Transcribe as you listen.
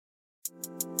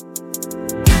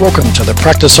Welcome to the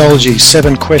Practiceology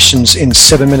 7 Questions in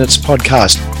 7 Minutes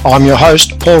podcast. I'm your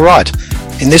host, Paul Wright.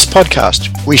 In this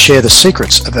podcast, we share the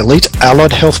secrets of elite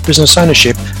allied health business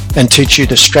ownership and teach you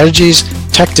the strategies,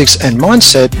 tactics, and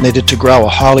mindset needed to grow a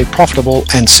highly profitable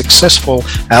and successful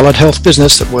allied health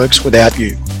business that works without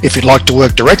you. If you'd like to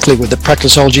work directly with the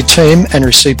Practiceology team and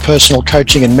receive personal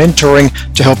coaching and mentoring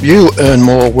to help you earn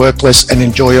more, work less, and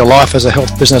enjoy your life as a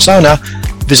health business owner,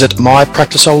 visit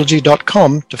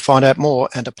mypracticeology.com to find out more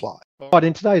and apply. Right,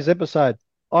 in today's episode,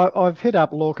 I've hit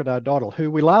up Lorcan O'Donaile,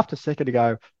 who we laughed a second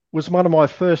ago, was one of my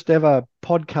first ever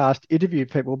podcast interview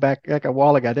people back a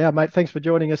while ago now. Mate, thanks for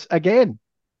joining us again.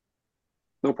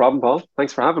 No problem, Paul.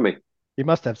 Thanks for having me. He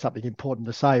must have something important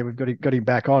to say. We've got him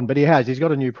back on, but he has. He's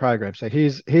got a new program. So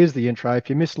here's the intro. If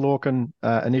you missed Lorcan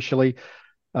initially,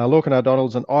 Lorcan O'Donaile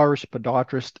is an Irish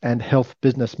podiatrist and health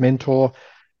business mentor.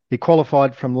 He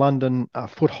qualified from London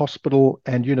Foot Hospital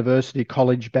and University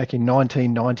College back in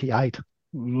 1998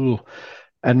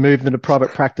 and moved into private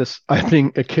practice,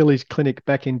 opening Achilles Clinic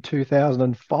back in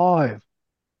 2005.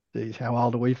 Geez, how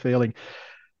old are we feeling?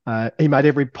 He made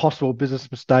every possible business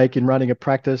mistake in running a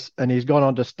practice, and he's gone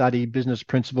on to study business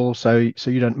principles so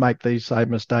you don't make these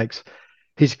same mistakes.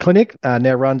 His clinic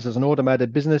now runs as an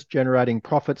automated business, generating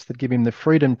profits that give him the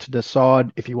freedom to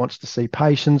decide if he wants to see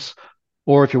patients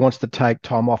or if he wants to take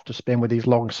time off to spend with his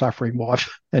long-suffering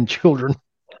wife and children.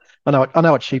 I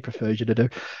know what she prefers you to do.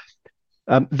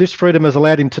 This freedom has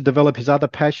allowed him to develop his other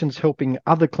passions, helping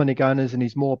other clinic owners in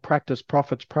his More Practice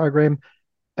Profits program.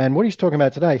 And what he's talking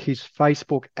about today, his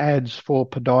Facebook ads for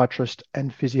podiatrist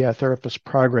and physiotherapist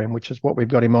program, which is what we've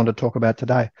got him on to talk about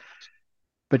today.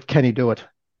 But can he do it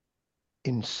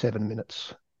in 7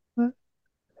 minutes?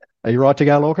 Are you right to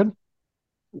go, Lorcan?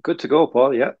 Good to go,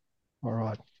 Paul. Yeah. All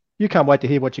right. You can't wait to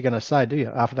hear what you're going to say, do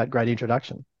you, after that great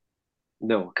introduction?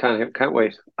 No, can't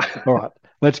wait. All right,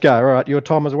 let's go. All right, your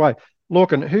time is away.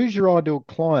 Lorcan, who's your ideal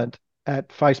client at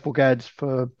Facebook ads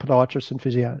for podiatrists and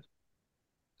physios?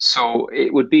 So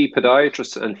it would be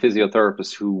podiatrists and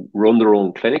physiotherapists who run their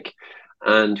own clinic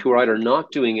and who are either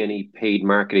not doing any paid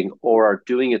marketing or are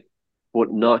doing it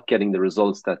but not getting the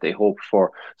results that they hope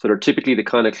for. So they're typically the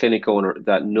kind of clinic owner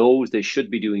that knows they should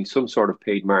be doing some sort of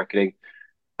paid marketing,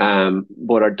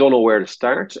 but don't know where to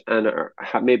start and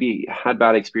maybe had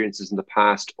bad experiences in the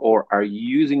past or are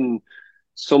using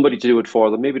somebody to do it for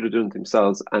them. Maybe they're doing it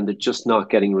themselves and they're just not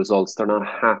getting results. They're not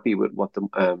happy with what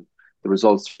the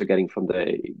results they're getting from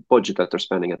the budget that they're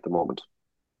spending at the moment.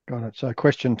 Got it. So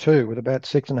question 2 with about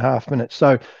 6.5 minutes.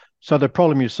 So the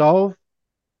problem you solve,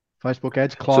 Facebook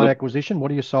ads, client acquisition,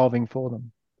 what are you solving for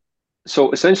them?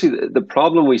 So essentially, the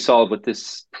problem we solve with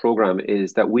this program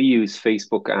is that we use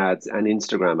Facebook ads and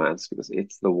Instagram ads, because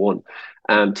it's the one,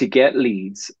 to get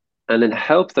leads and then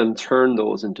help them turn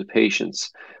those into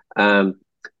patients.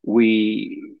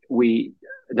 We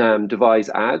devise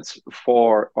ads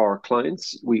for our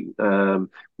clients. We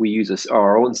use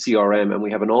our own CRM, and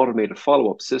we have an automated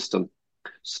follow-up system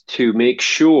to make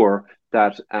sure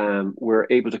that we're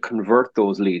able to convert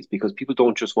those leads, because people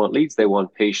don't just want leads, they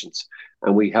want patients.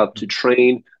 And we help to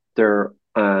train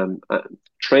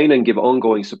and give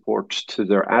ongoing support to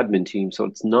their admin team. So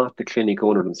it's not the clinic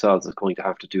owner themselves that's going to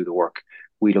have to do the work.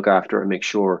 We look after and make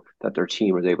sure that their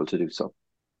team is able to do so.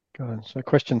 Good. So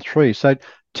question 3. So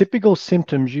typical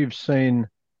symptoms you've seen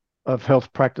of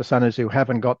health practice owners who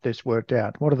haven't got this worked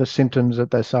out. What are the symptoms that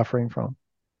they're suffering from?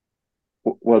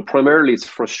 Well, primarily it's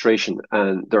frustration,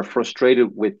 and they're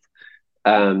frustrated with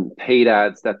paid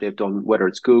ads that they've done, whether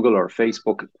it's Google or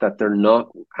Facebook, that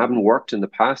haven't worked in the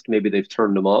past. Maybe they've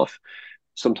turned them off.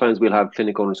 Sometimes we'll have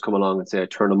clinic owners come along and say, I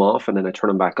turn them off, and then I turn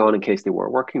them back on in case they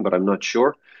weren't working, but I'm not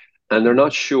sure. And they're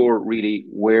not sure really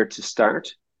where to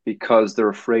start because they're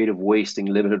afraid of wasting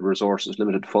limited resources,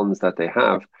 limited funds that they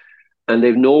have. And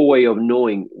they've no way of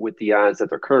knowing with the ads that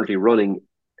they're currently running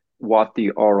what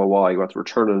the ROI, what the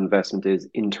return on investment is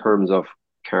in terms of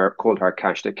cold hard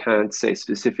cash. They can't say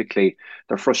specifically.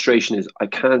 Their frustration is, I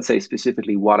can't say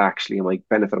specifically what actually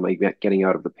benefit am I getting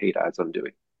out of the paid ads I'm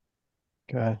doing.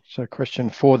 Okay, so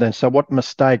question 4 then. So what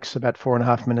mistakes, about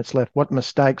 4.5 minutes left, what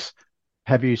mistakes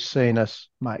have you seen us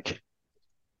make?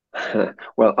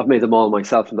 Well, I've made them all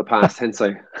myself in the past, hence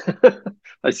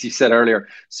as you said earlier.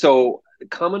 So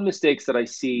common mistakes that I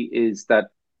see is that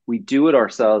we do it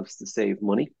ourselves to save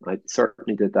money. I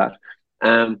certainly did that.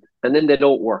 And then they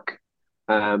don't work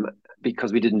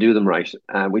because we didn't do them right.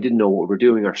 We didn't know what we were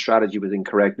doing. Our strategy was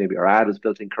incorrect. Maybe our ad was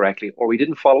built incorrectly, or we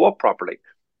didn't follow up properly.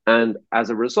 And as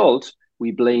a result,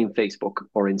 we blame Facebook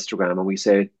or Instagram and we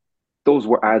say, those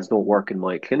ads don't work in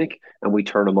my clinic, and we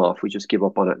turn them off. We just give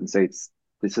up on it and say,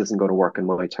 this isn't going to work in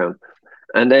my town.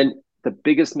 And then the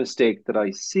biggest mistake that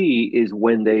I see is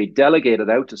when they delegate it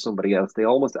out to somebody else, they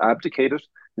almost abdicate it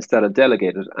instead of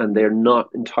delegate it, and they're not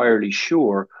entirely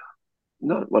sure.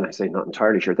 Not when I say not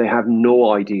entirely sure, they have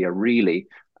no idea really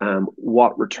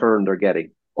what return they're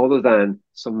getting, other than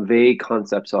some vague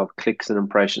concepts of clicks and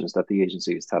impressions that the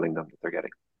agency is telling them that they're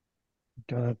getting.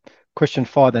 Question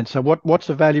 5 then. So what's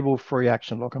a valuable free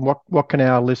action, Look, and what can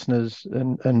our listeners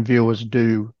and viewers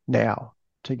do now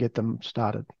to get them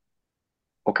started?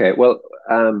 Okay, well,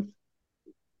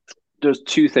 there's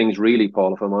two things really,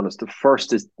 Paul, if I'm honest. The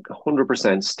first is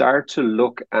 100% start to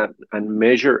look at and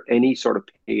measure any sort of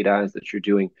paid ads that you're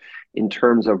doing in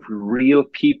terms of real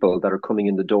people that are coming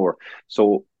in the door.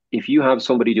 So if you have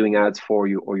somebody doing ads for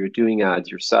you or you're doing ads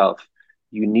yourself,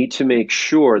 you need to make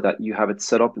sure that you have it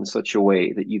set up in such a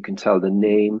way that you can tell the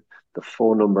name, the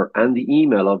phone number, and the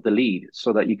email of the lead,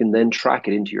 so that you can then track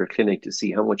it into your clinic to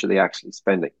see how much are they actually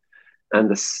spending. And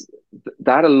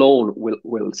that alone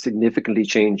will significantly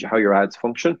change how your ads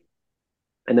function.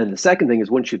 And then the second thing is,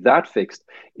 once you've that fixed,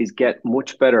 is get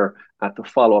much better at the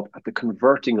follow-up, at the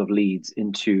converting of leads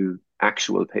into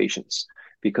actual patients.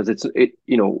 Because it's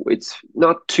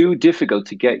not too difficult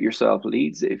to get yourself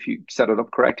leads if you set it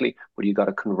up correctly, but you got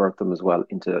to convert them as well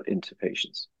into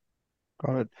patients.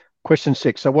 Got it. Question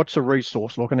 6. So what's a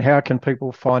resource, Look, and how can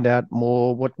people find out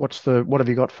more? What have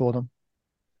you got for them?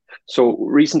 So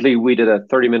recently we did a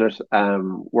 30-minute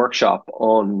workshop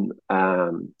on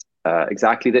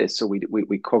exactly this. So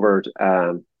we covered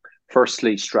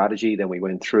firstly strategy, then we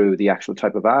went through the actual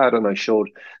type of ad, and I showed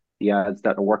the ads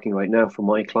that are working right now for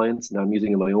my clients and I'm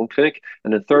using in my own clinic.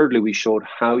 And then thirdly, we showed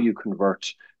how you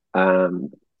convert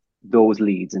those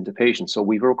leads into patients. So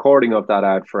we've a recording of that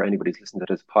ad for anybody who's listening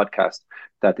to this podcast,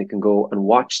 that they can go and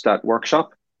watch that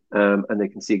workshop, and they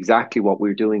can see exactly what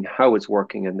we're doing, how it's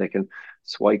working, and they can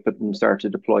swipe it and start to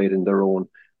deploy it in their own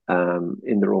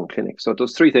clinic. So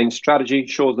those three things: strategy,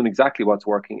 shows them exactly what's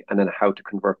working, and then how to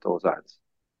convert those ads.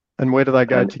 And where do they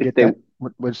go to get that?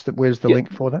 Where's the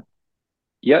link for that?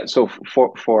 Yeah, so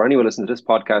for anyone listening to this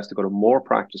podcast, to go to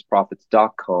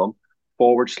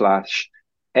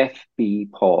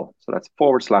morepracticeprofits.com/FB Paul. So that's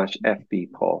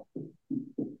 /FB Paul.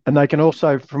 And they can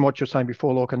also, from what you're saying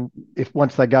before, Lorcan, if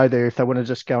once they go there, if they want to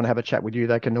just go and have a chat with you,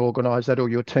 they can organise that, or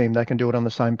your team, they can do it on the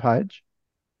same page?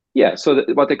 Yeah, so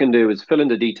what they can do is fill in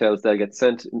the details. They'll get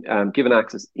sent, given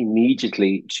access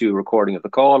immediately to recording of the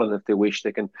call, and if they wish,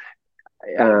 they can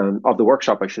of the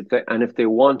workshop, I should say. And if they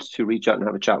want to reach out and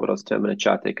have a chat with us, 10-minute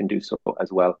chat, they can do so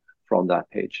as well from that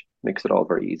page. Makes it all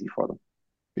very easy for them.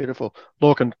 Beautiful.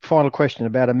 Lorcan, final question,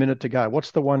 about a minute to go.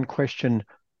 What's the one question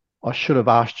I should have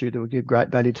asked you that would give great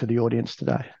value to the audience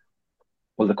today?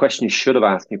 Well, the question you should have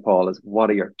asked me, Paul, is what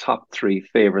are your top 3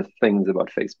 favorite things about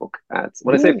Facebook ads?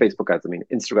 When I say Facebook ads, I mean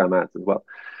Instagram ads as well.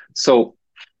 So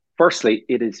firstly,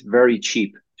 it is very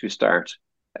cheap to start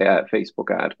a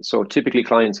Facebook ad. So typically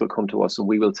clients will come to us and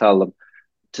we will tell them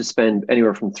to spend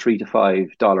anywhere from $3 to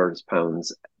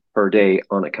 £5 per day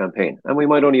on a campaign. And we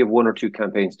might only have 1 or 2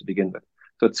 campaigns to begin with.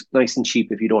 So it's nice and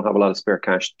cheap if you don't have a lot of spare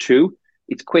cash. 2,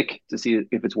 it's quick to see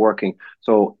if it's working.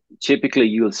 So typically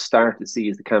you'll start to see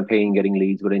is the campaign getting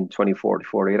leads within 24 to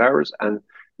 48 hours. And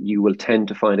you will tend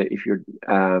to find it, if you're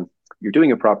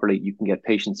doing it properly, you can get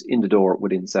patients in the door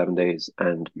within 7 days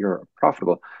and you're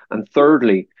profitable. And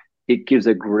thirdly, it gives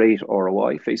a great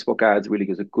ROI. Facebook ads really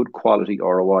gives a good quality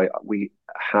ROI. We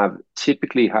have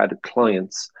typically had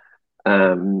clients,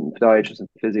 podiatrists and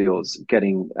physios,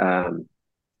 getting an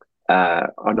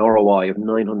ROI of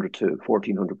 900 to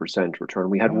 1400% return.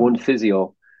 We had one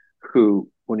physio who,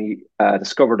 when he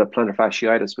discovered that plantar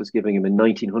fasciitis was giving him a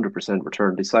 1900%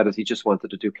 return, decided he just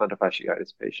wanted to do plantar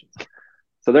fasciitis patients.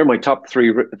 So they're my top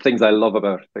 3 things I love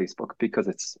about Facebook, because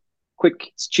it's quick,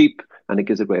 it's cheap, and it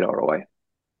gives a great ROI.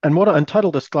 And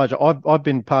total disclosure, I've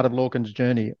been part of Lorcan's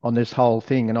journey on this whole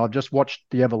thing, and I've just watched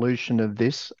the evolution of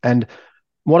this. And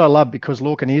what I love, because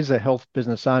Lorcan is a health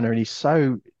business owner and he's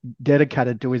so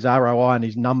dedicated to his ROI and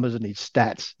his numbers and his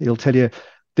stats. He'll tell you,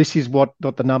 this is what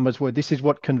the numbers were, this is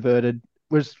what converted.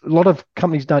 Whereas a lot of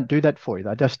companies don't do that for you.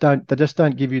 They just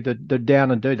don't give you the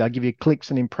down and do. They give you clicks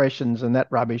and impressions and that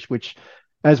rubbish, which,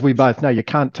 as we both know, you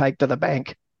can't take to the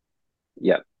bank.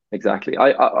 Yeah. Exactly.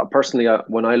 I personally,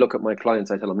 when I look at my clients,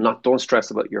 I tell them, don't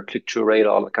stress about your click-through rate,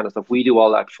 all that kind of stuff. We do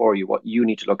all that for you. What you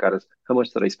need to look at is, how much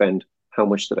did I spend? How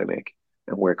much did I make?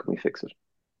 And where can we fix it?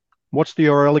 What's the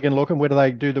URL again, Lorcan? Where do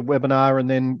they do the webinar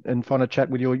and find a chat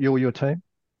with your team?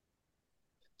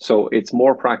 So it's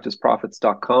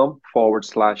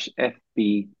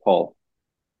morepracticeprofits.com/FB Paul.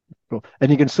 Cool.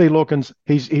 And you can see Lorcan's,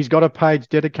 he's got a page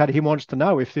dedicated. He wants to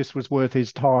know if this was worth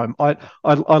his time. I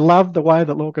love the way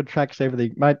that Lorcan tracks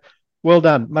everything, mate. Well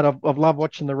done, mate. I've loved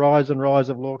watching the rise of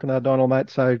Lorcan O'Donaile, mate.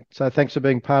 So thanks for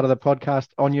being part of the podcast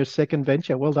on your second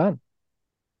venture. Well done.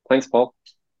 Thanks, Paul.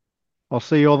 I'll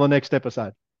see you on the next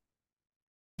episode.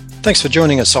 Thanks for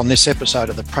joining us on this episode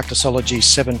of the Practiceology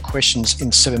 7 Questions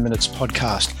in 7 Minutes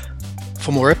podcast.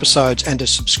 For more episodes and to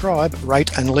subscribe,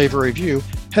 rate and leave a review,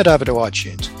 head over to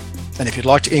iTunes. And if you'd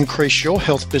like to increase your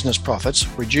health business profits,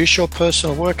 reduce your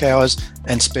personal work hours,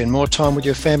 and spend more time with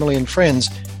your family and friends,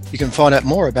 you can find out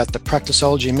more about the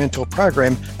Practiceology Mentor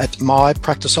Program at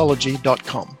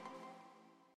mypracticeology.com.